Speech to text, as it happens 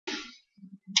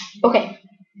Okay.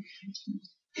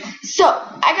 So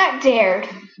I got dared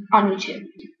on YouTube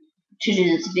to do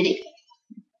this video.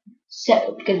 So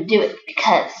I'm gonna do it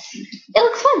because it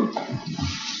looks fun.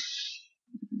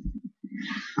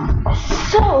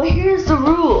 So here's the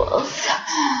rules.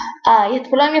 You have to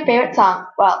put on your favorite song.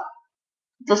 Well,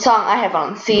 the song I have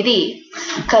on CD,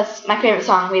 because my favorite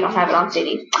song, we don't have it on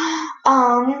CD.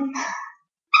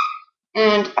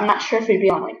 And I'm not sure if it'd be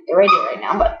on like the radio right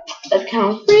now, but that's kind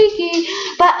of freaky.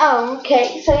 But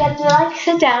okay, so you have to like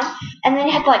sit down, and then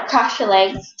you have to like cross your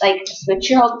legs, like switch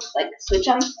your whole, like switch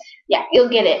them. Yeah, you'll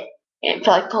get it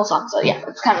for like the whole song. So yeah,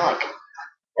 it's kind of like,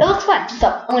 it looks fun. So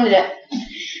I'm gonna do it,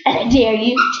 and I dare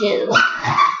you to.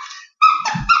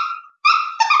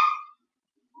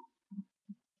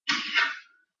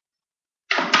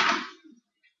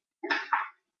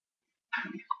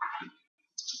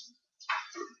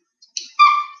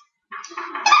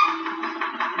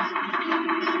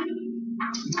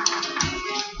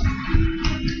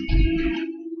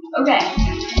 Okay.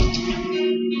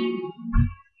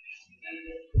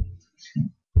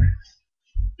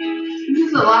 This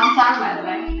is a long song, by the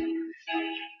way.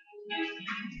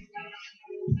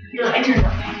 You're like, I turned it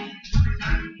up.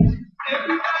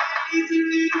 Everybody's a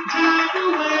little time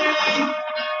away.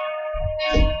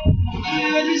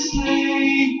 Let us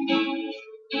say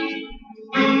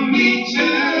from each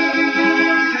other.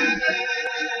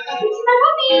 It's my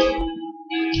puppy.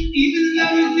 Even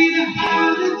though it be the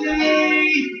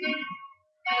holiday.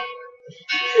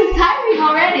 This is tiring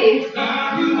already.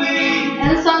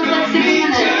 And the song's like 6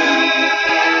 minutes.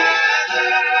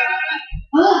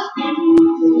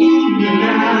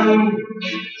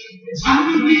 Time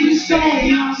for me to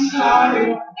say I'm sorry.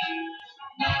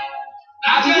 I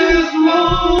just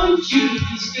want you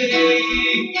to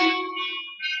stay.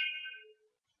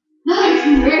 This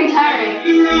is very tiring.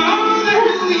 Through all that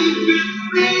we've been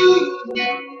through,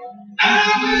 I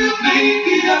will make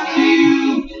it up to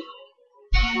you.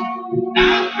 I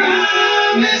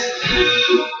promise to.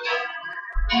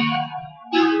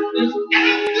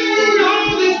 After all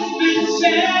that's been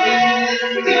said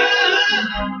and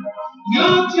done,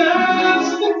 you're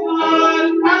just a part of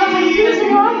me.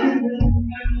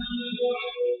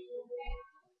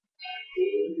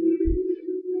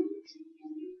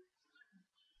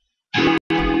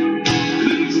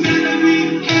 Couldn't stand to be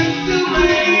kept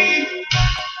away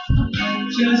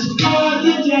just for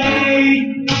the day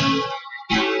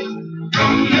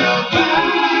from your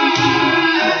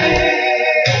body.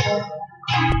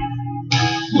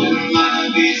 Wouldn't wanna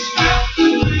be swept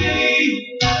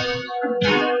away,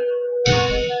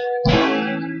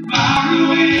 far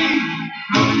away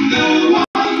from the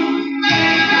one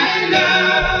that I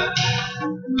love.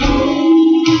 Oh,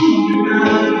 no.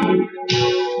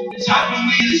 It's hard for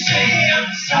me to say I'm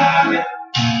sorry.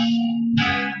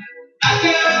 I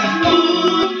just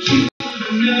want you to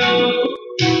know.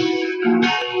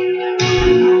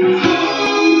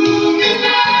 Hold me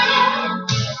now.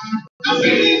 I'm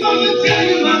really gonna tell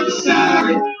you I'm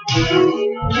sorry.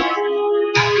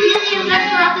 That's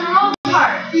the rock and roll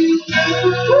part.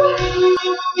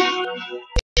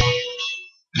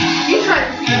 You try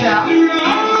to see it out.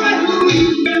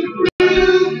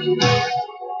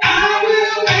 I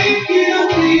will make it up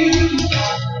to you.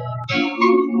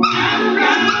 I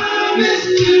promise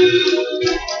to.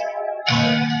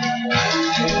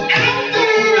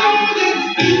 After all that's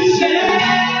been said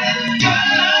and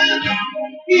done,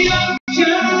 you're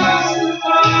just a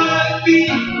part of me.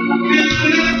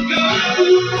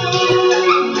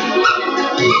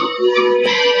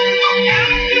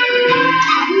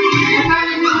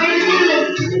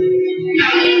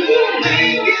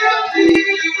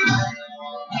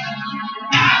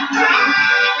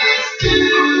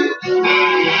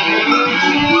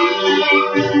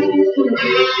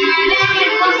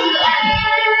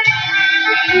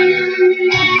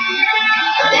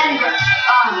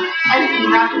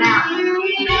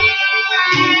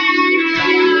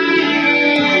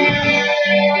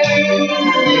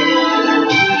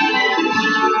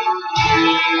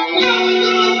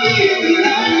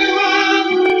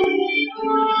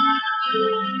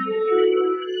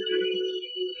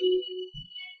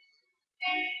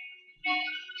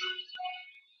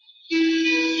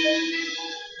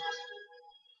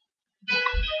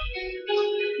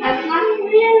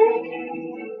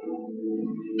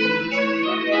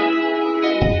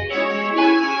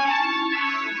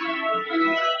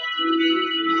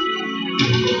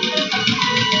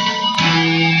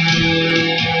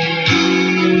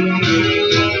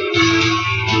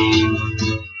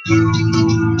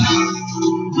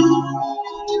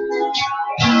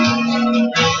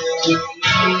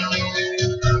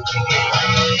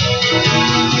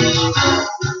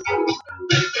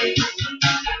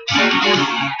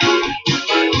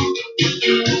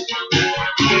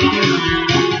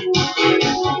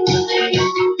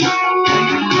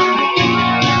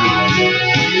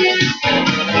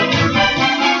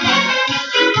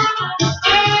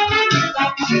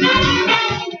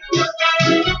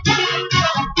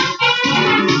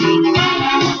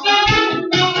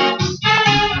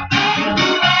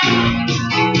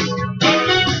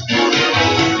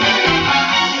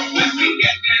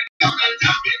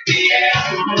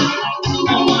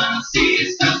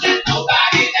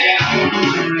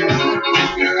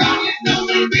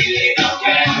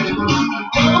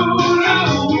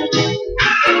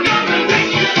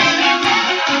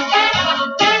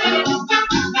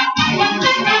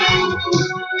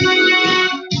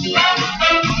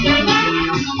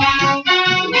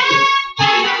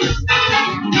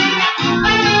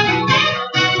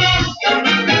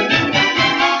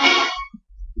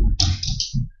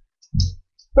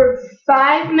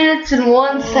 5 minutes and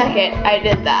 1 second I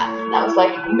did that. That was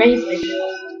like amazing.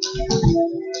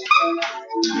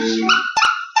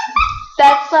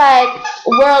 That's like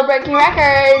world-breaking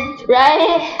records,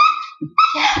 right?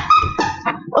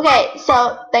 Yeah. Okay,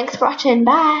 so thanks for watching.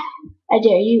 Bye. I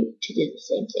dare you to do the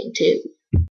same thing too.